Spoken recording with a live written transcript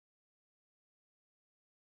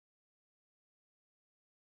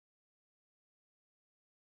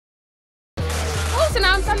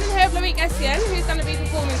Loick Essien, who's going to be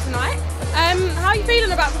performing tonight. How are you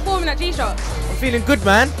feeling about performing at G-Shock? I'm feeling good,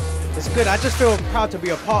 man. It's good. I just feel proud to be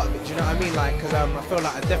a part of it, do you know what I mean? Like, because I feel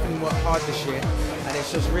like I definitely worked hard this year, and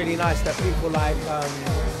it's just really nice that people like,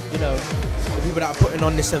 you know, the people that are putting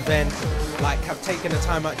on this event, like, have taken the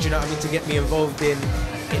time out, do you know what I mean, to get me involved in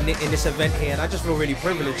this event here, and I just feel really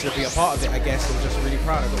privileged to be a part of it, I guess. I'm just really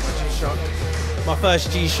proud. I got my G-Shock, my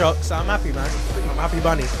first G-Shock, so I'm happy, man. I'm a happy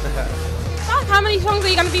bunny. How many songs are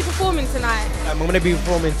you going to be performing tonight? I'm going to be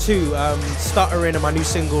performing 2, Stuttering and my new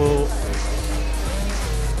single,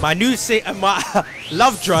 my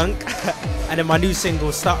Love Drunk, and then my new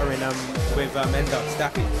single Stuttering with N-Dubz,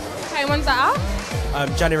 Dappy. Okay, when's that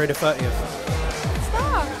out? January the 30th.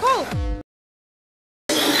 Oh, cool.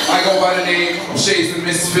 I go by the name of Shades the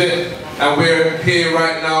Misfit, and we're here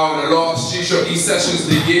right now in the last G-Shock E sessions of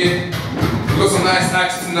the year. We've got some nice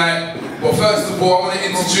acts tonight, but first of all, I want to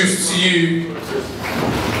introduce to you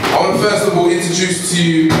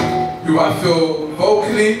who I feel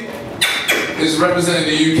vocally is representing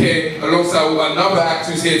the UK alongside another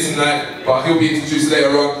actor who's here tonight, but he'll be introduced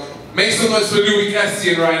later on. Make some noise for Loick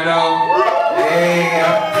Essien right now. Hey,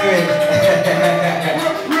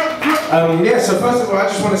 I'm good. Yeah, so first of all, I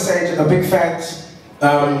just want to say a big thanks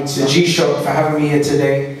to G-Shock for having me here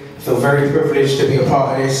today. I feel very privileged to be a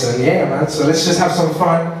part of this, and yeah, man, so let's just have some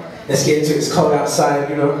fun. Let's get into it. It's cold outside,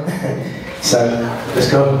 you know. So, let's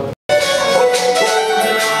go.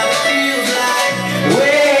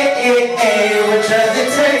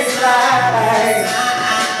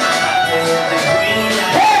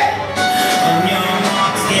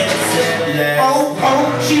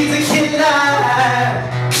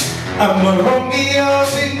 I'm a Romeo,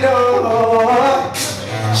 you know.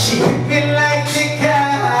 She hit me like the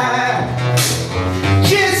car.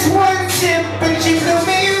 Just one sip and she blew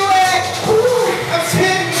me away. Ooh, I'm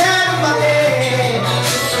spinning out of my head.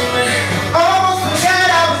 Almost forgot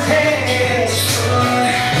I was here.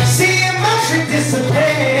 Seeing my trick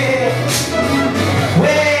disappear.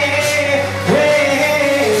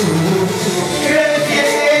 Girl, if your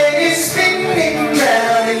head is spinning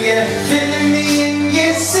round and you're feeling me in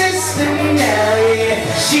your system now, yeah.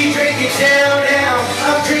 She drinking down, down,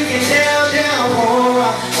 I'm drinking down, down.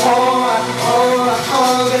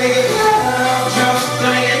 Gonna get love drunk,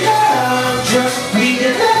 gonna get love drunk. We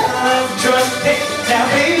get love drunk, hey. Now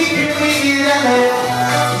baby, can we get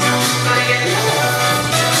love drunk? Gonna get love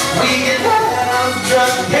drunk, we get love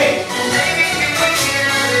drunk, hey. Baby, can we get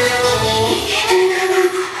love?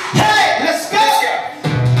 Hey, let's go!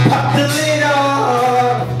 Pop the lid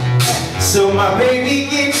off, so my baby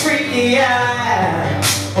get freaky out.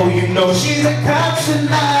 Oh, you know she's a cop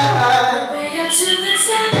tonight.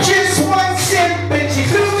 Just one sip and she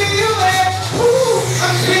blew me away. Ooh,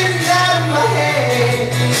 I'm spinning out of my head.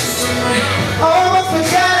 Almost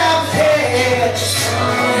forgot I was here.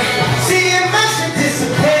 Seeing my shit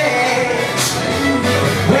disappear.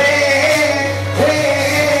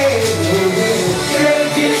 Girl,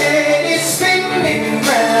 your head is spinning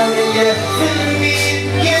round and you're feeling me in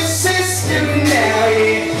your system now,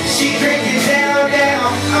 yeah. She drinking down, down,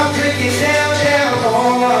 I'm drinking down, down.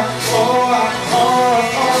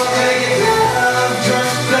 Get love drunk,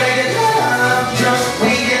 get love drunk,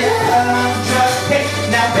 we get love drunk, hey.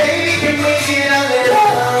 Now baby, can we get a little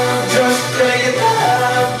love drunk, get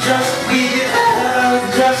love drunk, we get love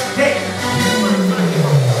drunk, hey.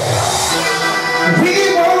 We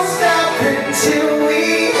won't stop until we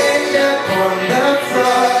end up on the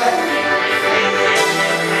floor.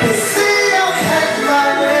 They say I'll have my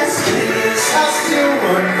last kiss, I still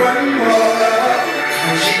want one more.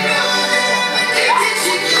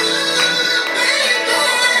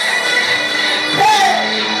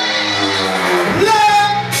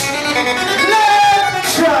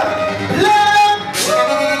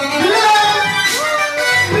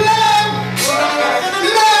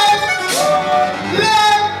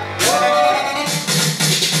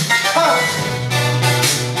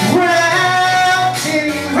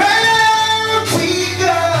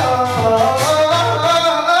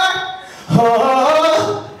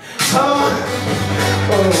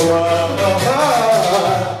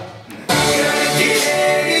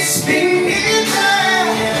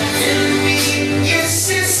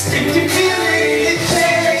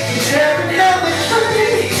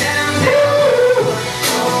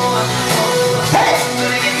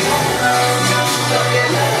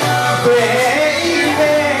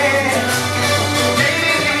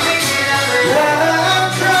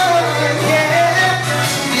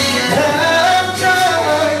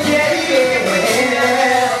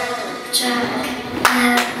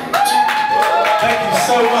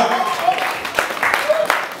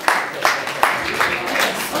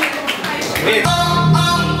 Yeah.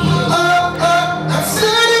 I'm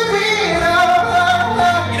celebrating.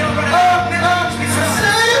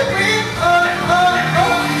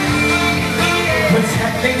 What's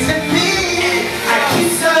happening to me? I keep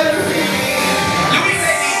stuttering.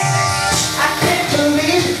 I can't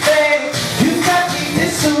believe it, babe. You got me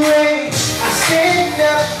this way. I stand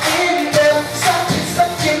up, end up,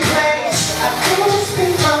 stuck in place. I don't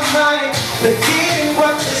speak my mind, forgetting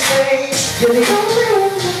what to say. You're the only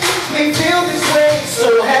one that makes me feel this way. So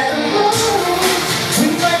at the moment, we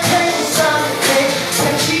might play the song again.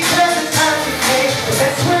 When she does it, I decay. But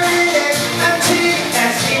that's where it is until you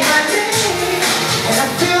ask me my name. And I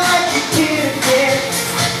feel like you did again.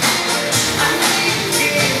 I need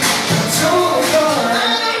you. I'm so gone.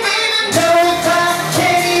 I don't even know if I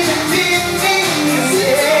can't even be me.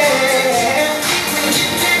 Yeah.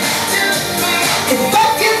 If I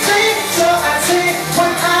can sing, so I sing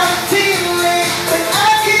when I'm feeling. But I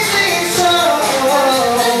can sing so.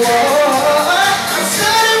 I'm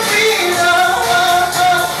stuttering.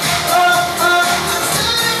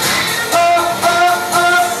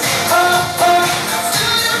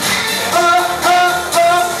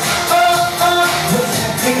 What's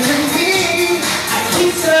happening to me? I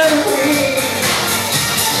keep stuttering.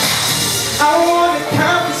 I wanna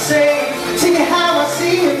compensate, tell you how I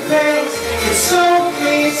see your face. It's so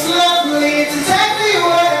clean, it's lovely, it's exactly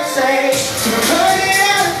what I say. So I'm running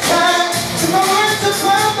out of time, so my words are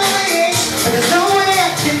fumbling, but there's no way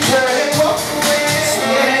I can turn and walk away. So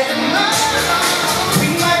at the moment, we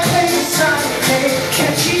might play the song again.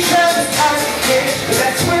 Catch each other's eyes again, but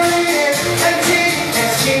that's where it is until you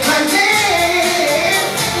ask me my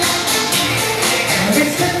name.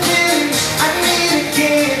 It's the feeling I need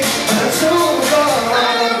again, but I'm so gone.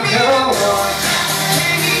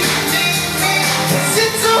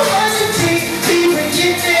 It's so hard to take, even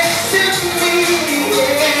you're next to me.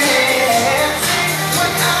 Yeah.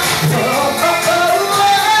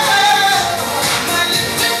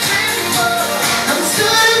 I'm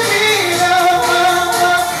stuttering.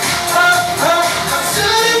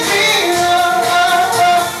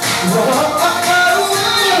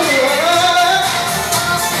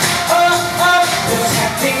 I'm stuttering. What's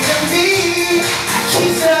happening to me? I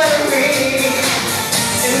keep stuttering.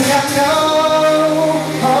 And I know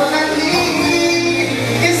all I need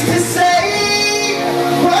is to say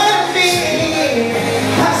what I mean.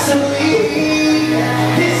 Possibly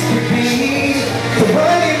this could be the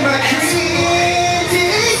one in my dreams.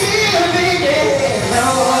 Yeah, baby. No.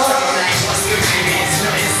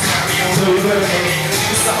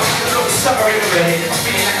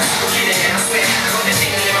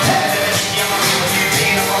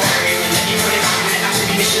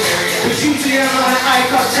 Cause usually I'm on an eye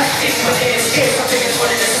contact. It's what it is, I think it's what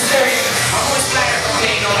is necessary. I'm always flying up on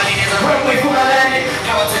plane, all I need is a runway for my landing.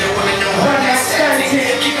 Power to the women, no one that's standing.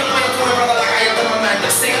 Keep it loyal to my brother like I am to my man.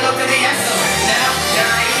 Just sing along to the answer. Now,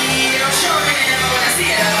 I'm sure I never wanna see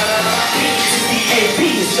it. B-A-B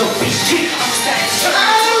is no BG. I'm standing strong.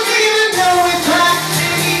 I don't even know if I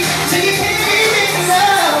need to hear me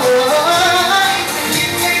now.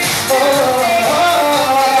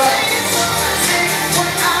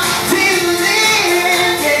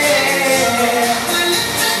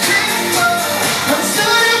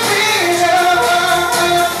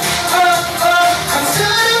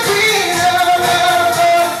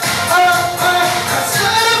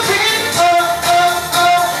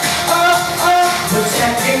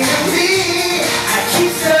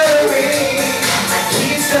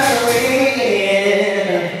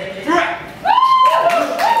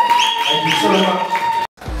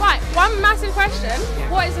 Right, one massive question.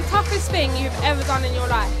 What is the toughest thing you've ever done in your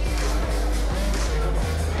life?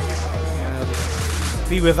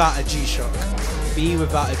 Be without a G-Shock. Be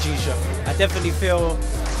without a G-Shock. I definitely feel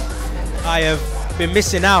I have been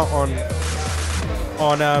missing out on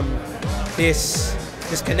this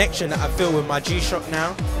connection that I feel with my G-Shock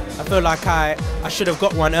now. I feel like I should have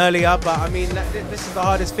got one earlier, but I mean, this is the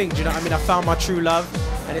hardest thing, do you know what I mean? I found my true love,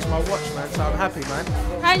 and it's my watch, man, so I'm happy, man.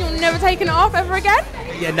 And you're never taking it off ever again?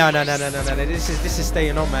 Yeah, no. This is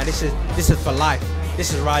staying on, man. This is for life.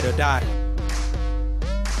 This is ride or die.